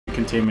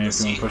can teammate if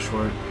you want to push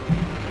forward.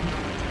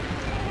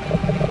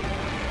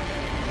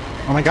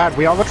 Oh my god,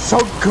 we all look so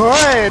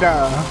good!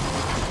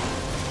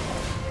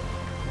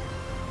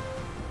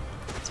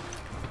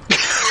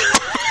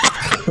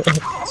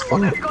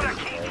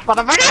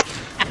 Motherfucker!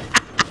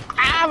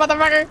 Ah,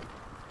 motherfucker!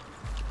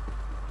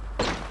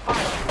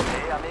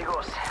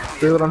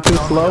 Dude, I'm too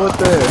slow with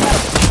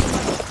this.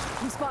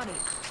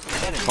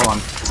 Hold on.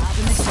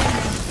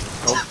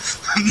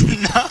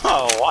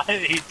 No, why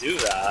did he do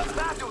that?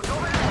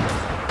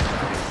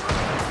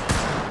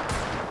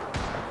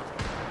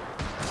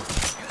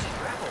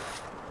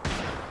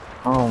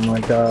 Oh my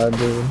god,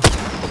 dude.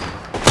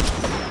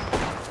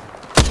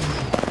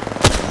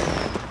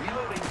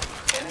 Reloading.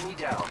 Enemy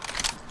down.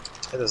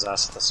 Hit his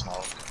ass with the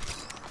smoke.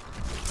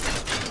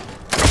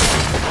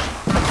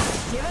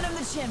 Giving him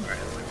the chin.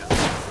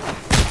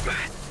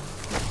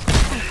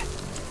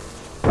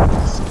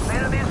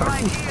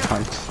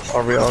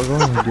 Are we all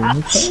going to do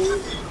this?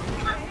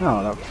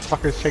 No, that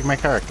fuckers take my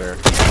character.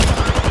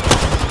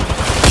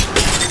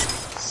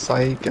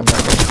 Psych, I'm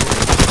not gonna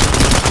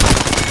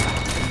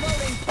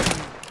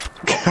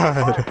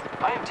God.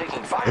 I am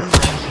taking fire.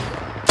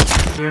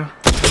 You.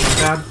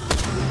 Bad.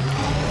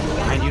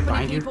 Behind you,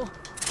 behind you.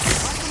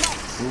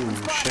 Ooh,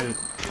 shit.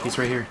 He's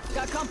right here.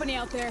 Got company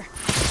out there.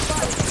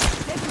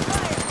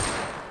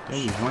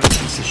 Hey, you want a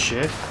piece of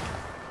shit?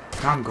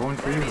 Now I'm going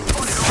for you.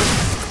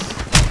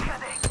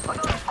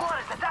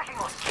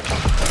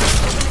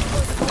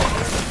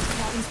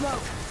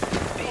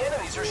 The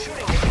enemies are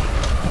shooting.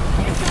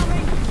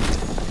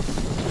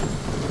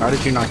 How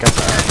did you not get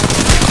that?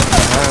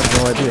 I have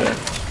no idea.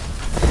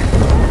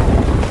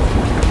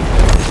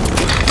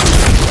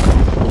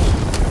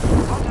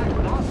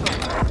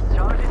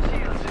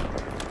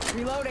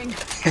 Reloading.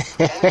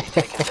 Enemy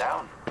taken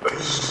down.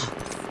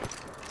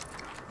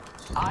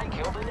 I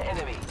killed an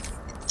enemy.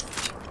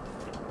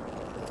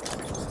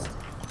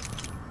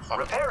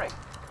 Repairing.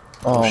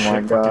 Oh Shit,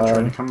 my fucking trying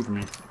to god. come for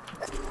me.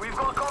 We've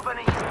got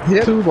company. He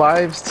had 2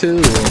 lives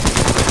too.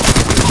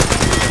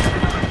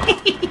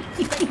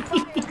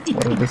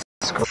 What is this?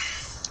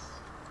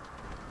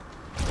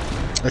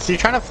 Is he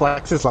trying to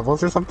flex his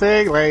levels or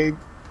something? Like,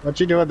 what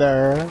you doing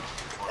there?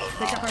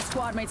 Pick up our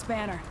squad mate's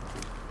banner.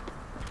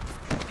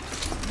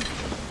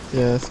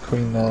 Yes,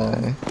 Queen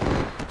Eye.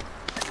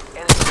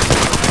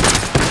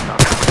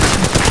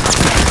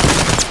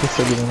 He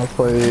said you wanna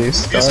play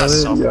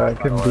Scarlet? Yeah, I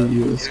can beat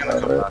you with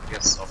Scarlet.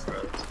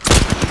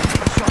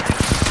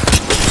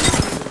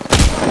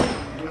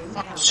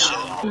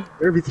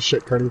 Better beat the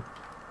shit, Cardi.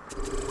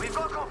 We've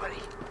got company.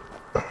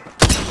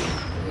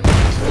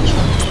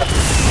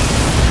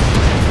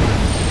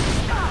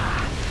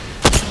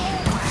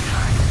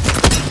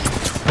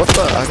 What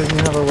the? I didn't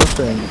even have a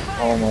weapon.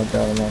 Oh my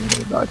god, I'm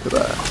gonna die to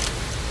that.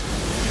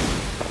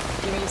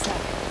 Give me a sec.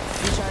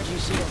 Recharging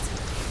shields.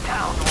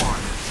 Down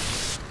one.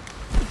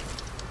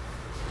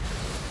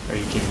 Are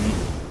you kidding me?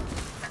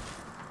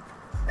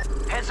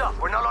 Heads up,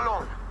 we're not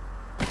alone.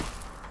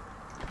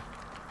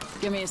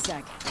 Give me a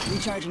sec.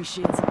 Recharging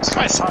shields. This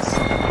guy sucks.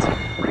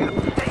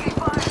 Taking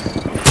fire.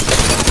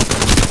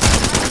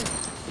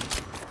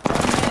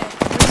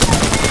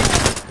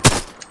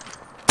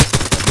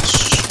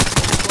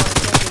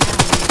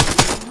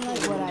 I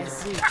like what I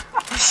see.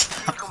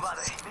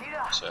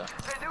 Shit.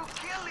 The new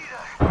kill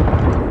leader.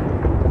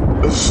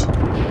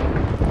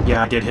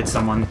 Yeah, I did hit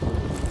someone.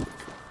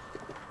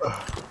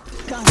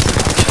 Gun.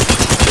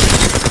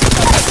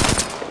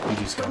 You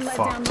just got Let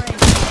down fucked.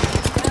 range.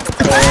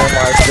 Oh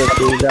my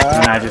freaking And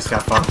god. I just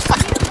got fucked.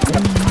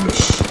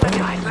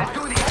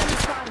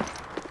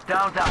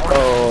 Down that one.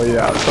 Oh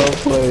yeah, so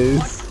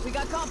please. We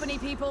got company,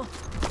 people.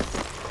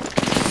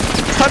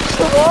 Touch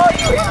the wall!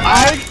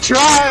 I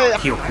tried!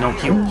 Heal, no,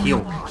 heal,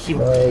 heal, heal.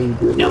 No, you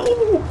didn't. No!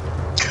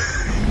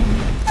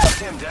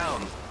 Him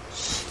down.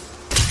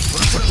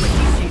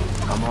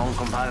 Come on,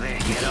 compadre,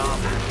 get up.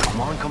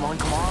 Come on, come on,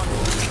 come on.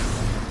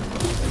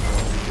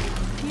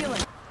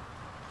 Healing.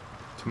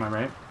 To my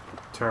right.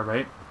 To our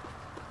right.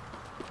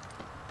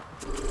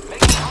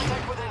 Making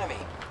contact with enemy.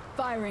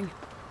 Firing.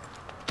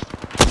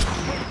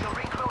 Your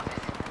ring closes.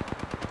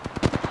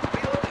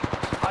 Reloading.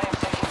 I am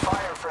taking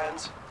fire,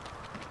 friends.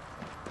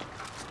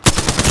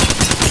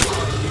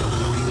 Shields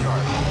to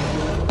recharge.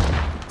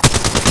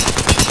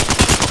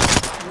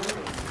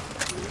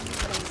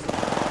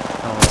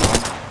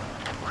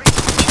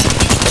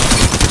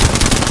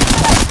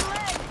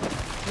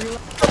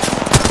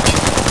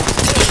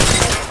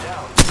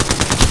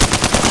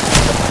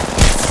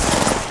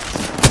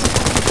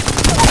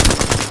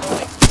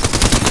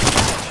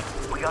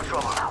 We got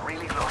trouble.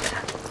 Really close.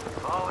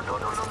 Oh, no,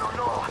 no, no, no,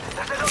 no.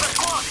 There's another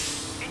squad.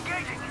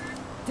 Engaging.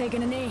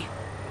 Taking a knee.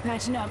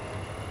 Patching up.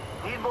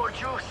 Need more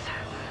juice.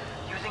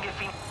 Using a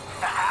phoenix.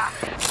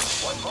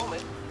 One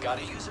moment.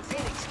 Gotta use a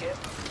phoenix kit.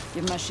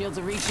 Give my shields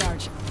a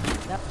recharge.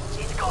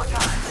 It's go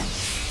time.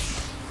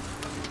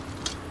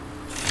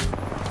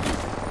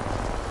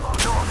 Oh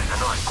no, there's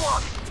another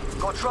squad.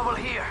 Got trouble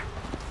here.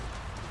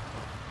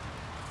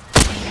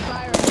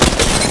 Firing.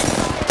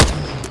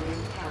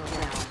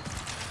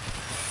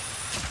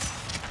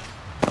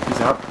 He's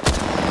up.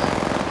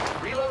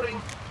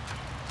 Reloading.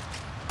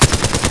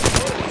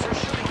 Enemies are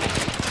shooting me.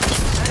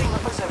 Setting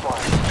up a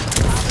zipline.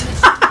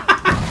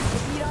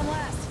 Repeat on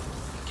last.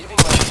 Giving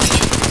my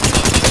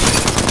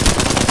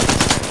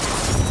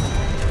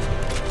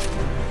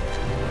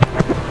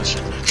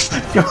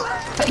Yo,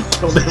 I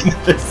killed him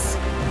with this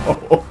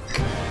smoke.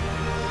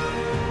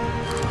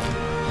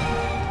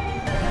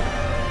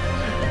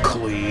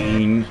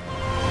 Clean.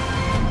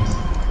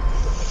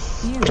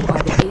 You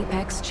are the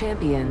Apex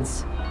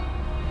champions.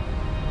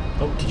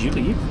 Oh, did you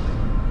leave?